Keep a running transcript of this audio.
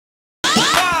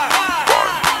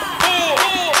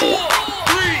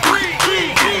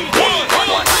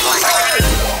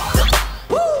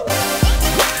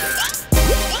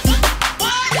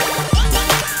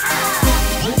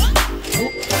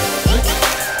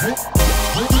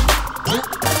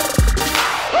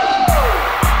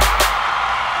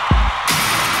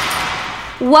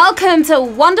Welcome to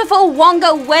Wonderful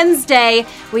Wonga Wednesday,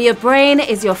 where your brain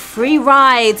is your free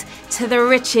ride to the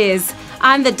riches.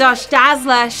 I'm the Dosh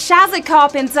Dazzler, Sharon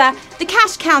Carpenter, the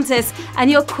Cash Countess, and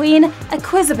your Queen,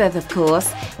 Elizabeth, of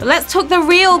course. But let's talk the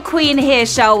real Queen here,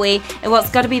 shall we? And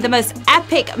what's got to be the most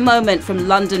epic moment from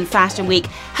London Fashion Week.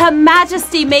 Her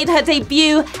Majesty made her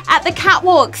debut at the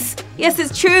catwalks. Yes,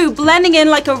 it's true, blending in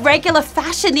like a regular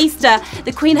fashionista.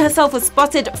 The Queen herself was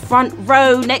spotted front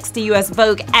row next to US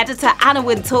Vogue editor Anna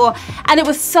Wintour, and it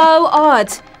was so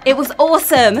odd. It was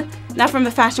awesome. Now from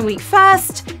a Fashion Week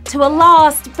first to a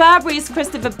last, Burberry's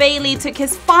Christopher Bailey took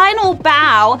his final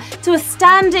bow to a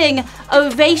standing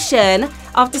ovation.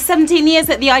 After 17 years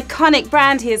at the iconic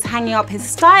brand, he is hanging up his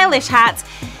stylish hat.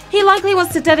 He likely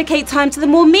wants to dedicate time to the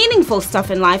more meaningful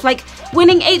stuff in life, like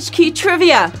winning HQ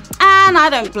trivia. And I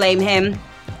don't blame him.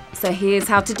 So here's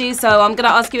how to do so. I'm going to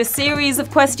ask you a series of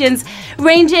questions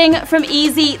ranging from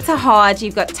easy to hard.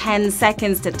 You've got 10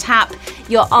 seconds to tap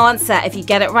your answer. If you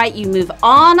get it right, you move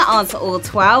on, answer all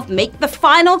 12, make the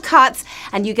final cut,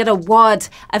 and you get a wad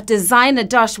of designer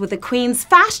Dosh with the Queen's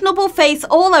fashionable face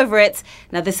all over it.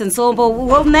 Now this ensemble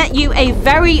will net you a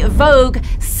very Vogue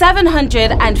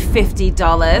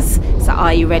 $750. So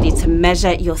are you ready to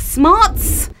measure your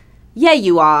smarts? Yeah,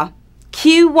 you are.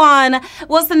 Q1.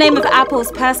 What's the name of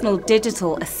Apple's personal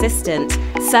digital assistant?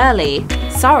 Surly.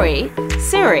 Sorry.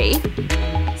 Siri.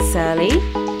 Surly.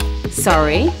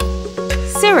 Sorry.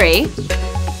 Siri.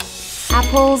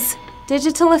 Apple's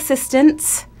digital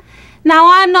assistant.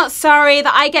 Now, I'm not sorry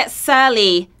that I get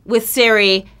surly with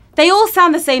Siri. They all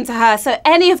sound the same to her, so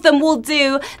any of them will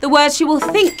do. The word she will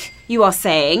think you are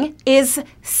saying is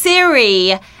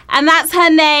Siri. And that's her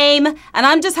name. And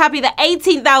I'm just happy that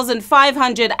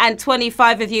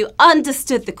 18,525 of you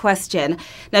understood the question.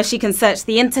 Now she can search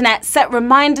the internet, set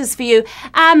reminders for you,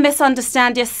 and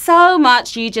misunderstand you so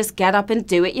much you just get up and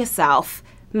do it yourself.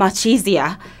 Much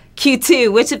easier.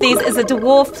 Q2, which of these is a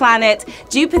dwarf planet?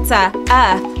 Jupiter,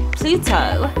 Earth,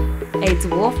 Pluto. A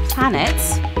dwarf planet.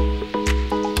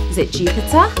 Is it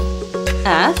Jupiter,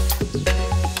 Earth,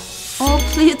 or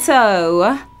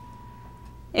Pluto?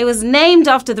 It was named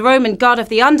after the Roman god of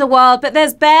the underworld, but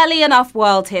there's barely enough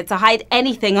world here to hide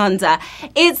anything under.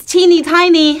 It's teeny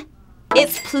tiny.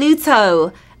 It's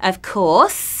Pluto, of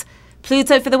course.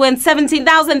 Pluto for the win.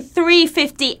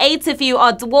 17,358 of you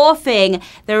are dwarfing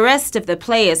the rest of the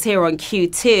players here on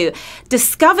Q2.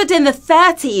 Discovered in the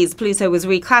 30s, Pluto was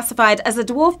reclassified as a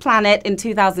dwarf planet in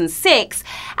 2006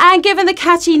 and given the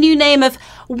catchy new name of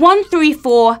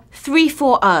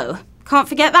 134340. Can't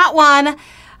forget that one.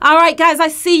 All right, guys, I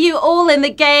see you all in the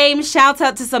game. Shout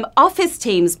out to some office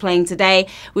teams playing today.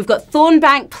 We've got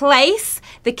Thornbank Place,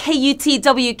 the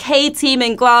KUTWK team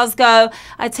in Glasgow.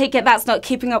 I take it that's not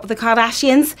Keeping Up with the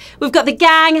Kardashians. We've got the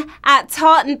gang at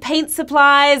Tartan Paint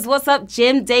Supplies. What's up,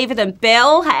 Jim, David, and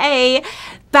Bill? Hey.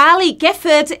 Bally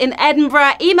Gifford in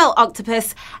Edinburgh, Email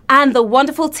Octopus, and the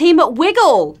wonderful team at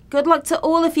Wiggle. Good luck to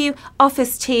all of you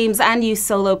office teams and you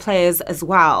solo players as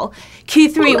well.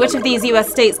 Q3, which of these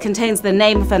US states contains the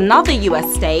name of another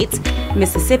US state?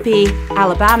 Mississippi,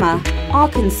 Alabama,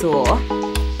 Arkansas.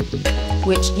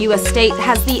 Which US state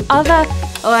has the other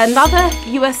or another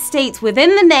US state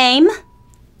within the name?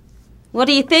 What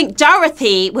do you think?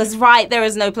 Dorothy was right. There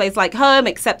is no place like home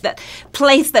except that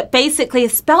place that basically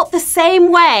is spelt the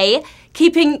same way,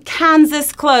 keeping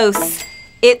Kansas close.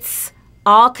 It's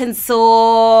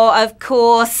Arkansas, of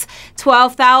course.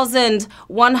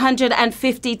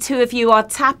 12,152 of you are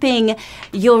tapping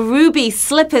your ruby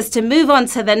slippers to move on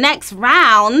to the next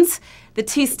round. The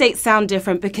two states sound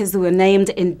different because they were named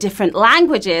in different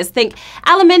languages. Think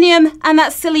aluminium and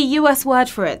that silly US word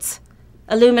for it.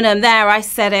 Aluminum, there, I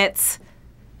said it.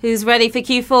 Who's ready for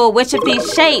Q4? Which of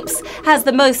these shapes has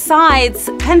the most sides?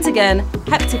 Pentagon,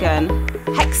 heptagon,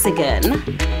 hexagon.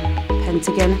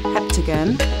 Pentagon,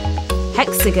 heptagon.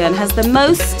 Hexagon has the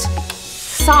most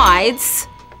sides.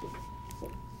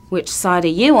 Which side are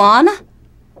you on?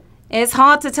 It's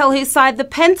hard to tell whose side the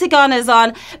pentagon is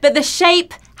on, but the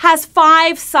shape has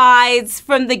 5 sides.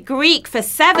 From the Greek for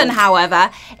 7, however,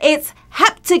 it's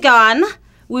heptagon.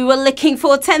 We were looking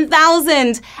for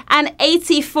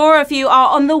 10,084 of you are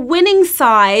on the winning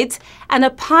side. And a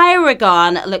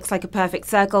pyragon looks like a perfect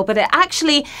circle, but it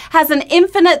actually has an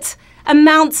infinite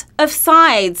amount of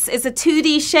sides. It's a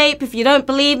 2D shape. If you don't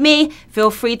believe me,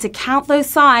 feel free to count those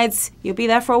sides. You'll be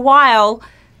there for a while.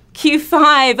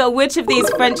 Q5, which of these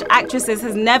French actresses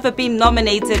has never been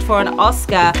nominated for an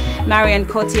Oscar? Marion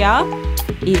Cotillard,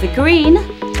 Eva Green,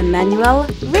 Emmanuelle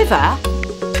Riva.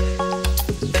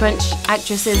 French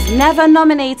actresses never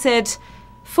nominated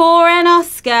for an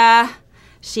Oscar.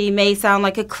 She may sound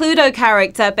like a Cluedo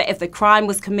character, but if the crime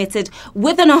was committed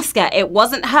with an Oscar, it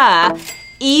wasn't her.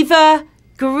 Eva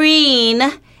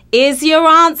Green is your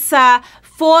answer.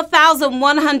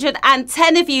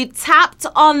 4,110 of you tapped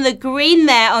on the green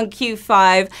there on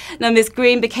Q5. Now, Miss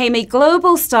Green became a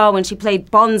global star when she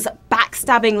played Bond's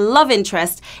backstabbing love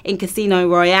interest in Casino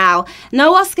Royale.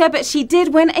 No Oscar, but she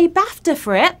did win a BAFTA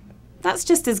for it. That's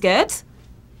just as good.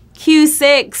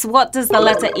 Q6, what does the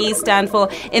letter E stand for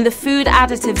in the food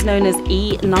additives known as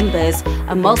E numbers?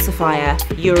 Emulsifier,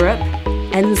 Europe,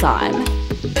 enzyme.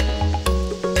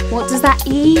 What does that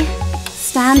E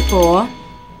stand for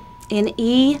in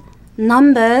E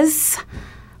numbers?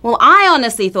 Well, I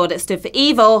honestly thought it stood for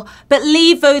evil, but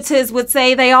Leave voters would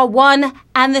say they are one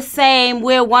and the same.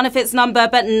 We're one of its number,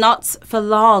 but not for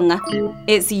long.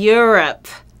 It's Europe.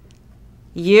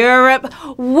 Europe.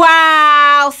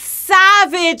 Wow,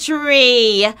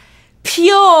 savagery.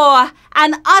 Pure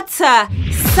and utter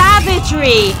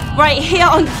savagery. Right here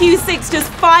on Q6, just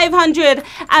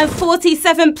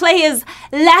 547 players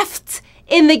left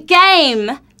in the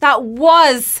game. That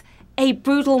was a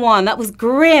brutal one. That was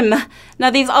grim.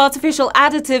 Now, these artificial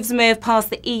additives may have passed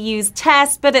the EU's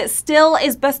test, but it still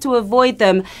is best to avoid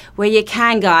them where you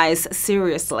can, guys.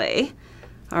 Seriously.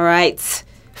 All right.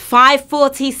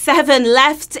 547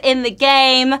 left in the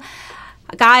game.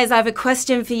 Guys, I have a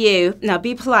question for you. Now,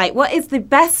 be polite. What is the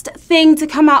best thing to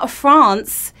come out of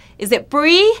France? Is it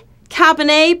Brie,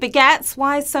 Cabernet, baguettes?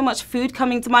 Why is so much food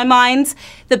coming to my mind?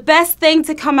 The best thing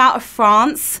to come out of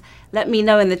France? Let me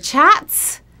know in the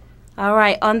chat. All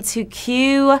right, on to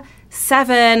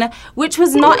Q7, which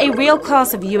was not a real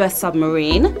class of US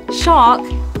submarine. Shark,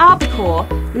 albacore,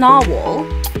 narwhal.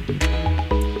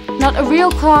 Not a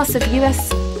real class of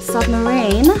US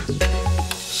submarine.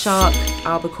 Shark,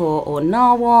 albacore, or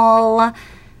narwhal.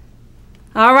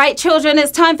 All right, children,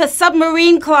 it's time for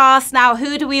submarine class. Now,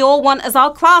 who do we all want as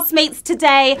our classmates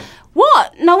today?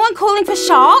 What? No one calling for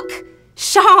shark?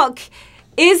 Shark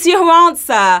is your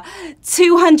answer.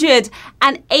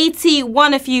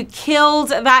 281 of you killed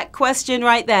that question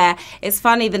right there. It's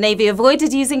funny, the Navy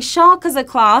avoided using shark as a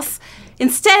class.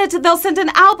 Instead, they'll send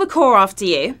an albacore after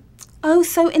you. Oh,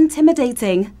 so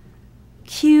intimidating.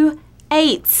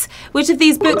 Q8. Which of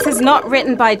these books is not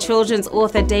written by children's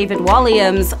author David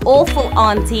Walliams? Awful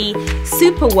Auntie,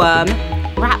 Superworm,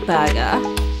 Ratburger.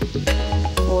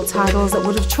 All titles that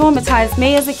would have traumatized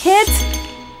me as a kid.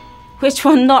 Which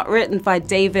one not written by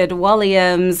David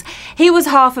Walliams? He was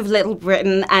half of Little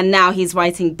Britain and now he's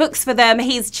writing books for them.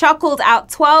 He's chuckled out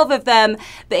 12 of them,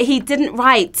 but he didn't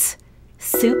write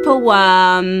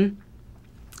Superworm.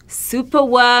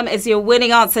 Superworm is your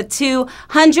winning answer.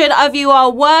 200 of you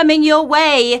are worming your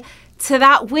way to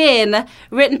that win.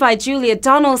 Written by Julia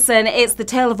Donaldson, it's the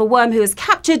tale of a worm who is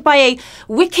captured by a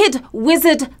wicked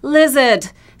wizard lizard.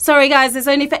 Sorry guys, it's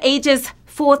only for ages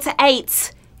 4 to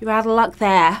 8. You're out of luck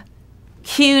there.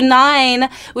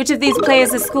 Q9, which of these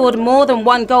players has scored more than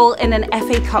one goal in an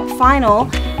FA Cup final?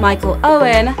 Michael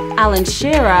Owen, Alan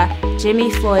Shearer, Jimmy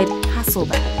Floyd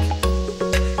Hasselbank.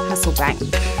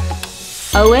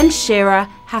 Owen, Shearer,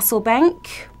 Hasselbank.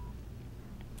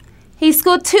 He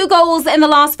scored 2 goals in the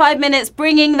last 5 minutes,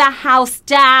 bringing the house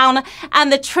down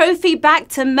and the trophy back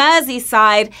to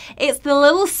Merseyside. It's the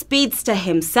little speedster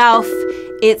himself.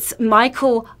 It's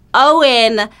Michael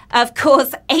Owen. Of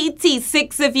course,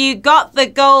 86 of you got the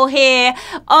goal here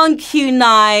on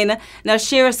Q9. Now,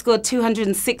 Shearer scored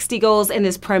 260 goals in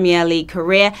his Premier League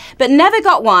career, but never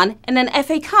got one in an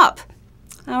FA Cup.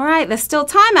 All right, there's still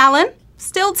time, Alan.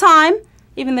 Still time,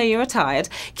 even though you're retired.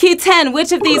 Q10,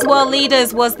 which of these world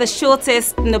leaders was the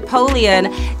shortest?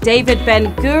 Napoleon, David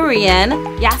Ben-Gurion,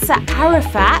 Yasser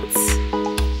Arafat.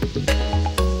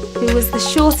 Who was the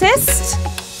shortest?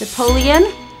 Napoleon,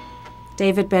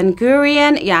 David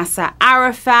Ben-Gurion, Yasser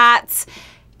Arafat.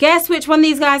 Guess which one of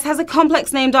these guys has a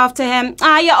complex named after him?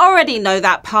 You already know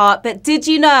that part, but did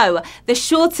you know the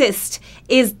shortest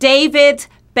is David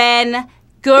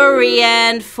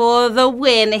Ben-Gurion for the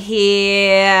win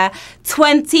here.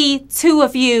 22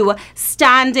 of you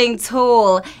standing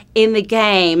tall in the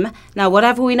game. Now,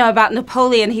 whatever we know about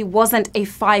Napoleon, he wasn't a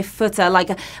 5-footer like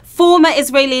a former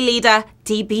Israeli leader,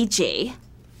 DBG.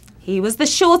 He was the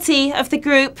shorty of the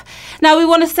group. Now, we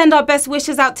want to send our best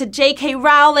wishes out to J.K.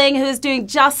 Rowling, who is doing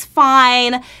just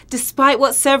fine, despite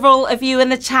what several of you in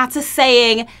the chat are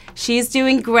saying. She's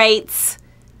doing great.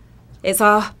 It's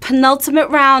our penultimate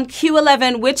round,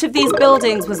 Q11. Which of these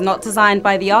buildings was not designed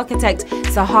by the architect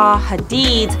Zaha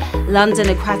Hadid? London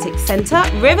Aquatic Centre,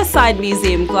 Riverside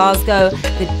Museum, Glasgow,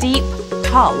 the Deep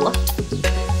Hull.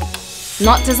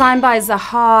 Not designed by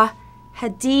Zaha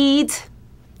Hadid.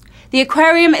 The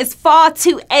aquarium is far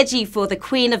too edgy for the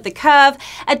queen of the curve.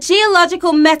 A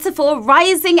geological metaphor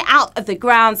rising out of the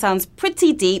ground sounds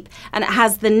pretty deep, and it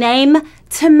has the name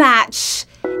to match.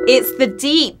 It's the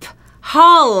deep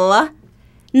hull.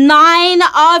 9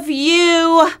 of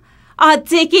you are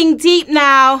digging deep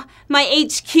now, my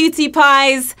HQT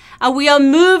pies, and we are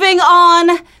moving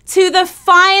on to the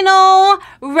final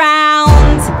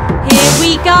round. Here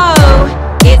we go.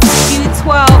 It's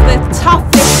Q12, the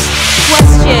toughest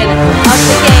question of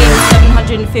the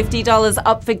game. $750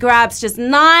 up for grabs. Just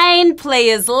 9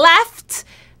 players left.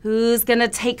 Who's gonna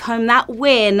take home that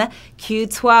win?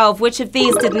 Q12. Which of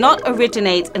these did not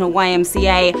originate in a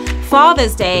YMCA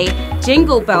Father's Day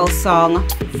Jingle Bell song?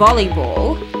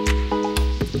 Volleyball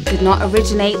did not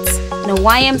originate in a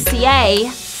YMCA.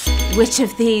 Which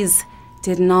of these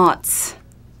did not?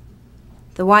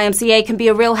 The YMCA can be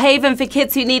a real haven for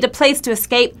kids who need a place to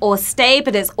escape or stay,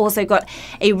 but it's also got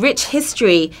a rich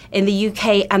history in the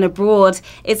UK and abroad.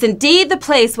 It's indeed the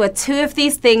place where 2 of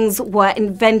these things were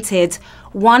invented.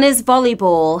 One is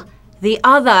volleyball, the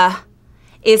other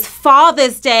is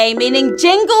Father's Day, meaning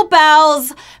jingle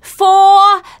bells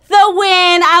for the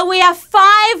win. And we have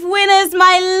 5 winners,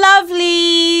 my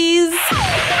lovelies.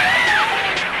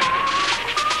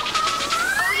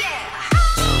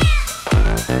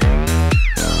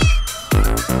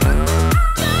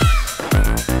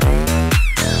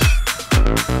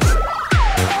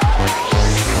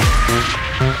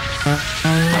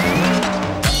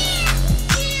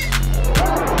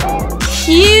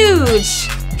 Huge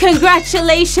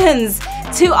congratulations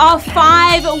to our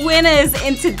 5 winners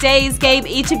in today's game.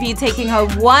 Each of you taking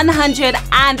home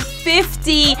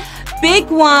 150 big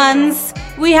ones.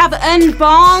 We have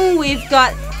Unbong, we've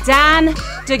got Dan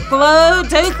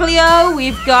Doglio,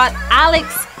 we've got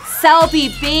Alex Selby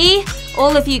B.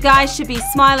 All of you guys should be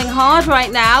smiling hard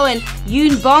right now, and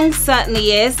Yoon Bong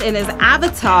certainly is in his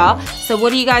avatar. So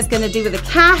what are you guys going to do with the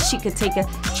cash? You could take a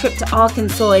trip to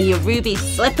Arkansas in your ruby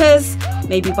slippers,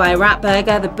 maybe buy a rat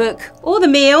burger, the book, or the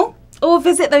meal, or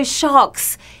visit those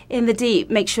sharks in the deep.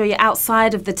 Make sure you're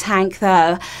outside of the tank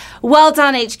though. Well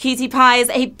done, HQT Pies.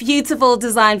 A beautiful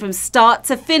design from start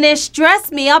to finish.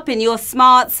 Dress me up in your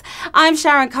smarts. I'm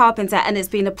Sharon Carpenter, and it's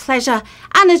been a pleasure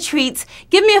and a treat.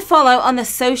 Give me a follow on the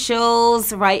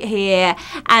socials right here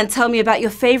and tell me about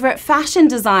your favorite fashion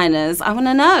designers. I want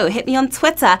to know. Hit me on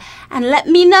Twitter and let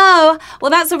me know. Well,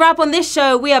 that's a wrap on this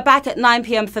show. We are back at 9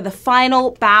 p.m. for the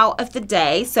final bow of the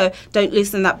day, so don't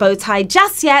loosen that bow tie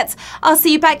just yet. I'll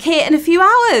see you back here in a few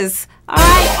hours. All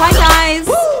right, bye guys.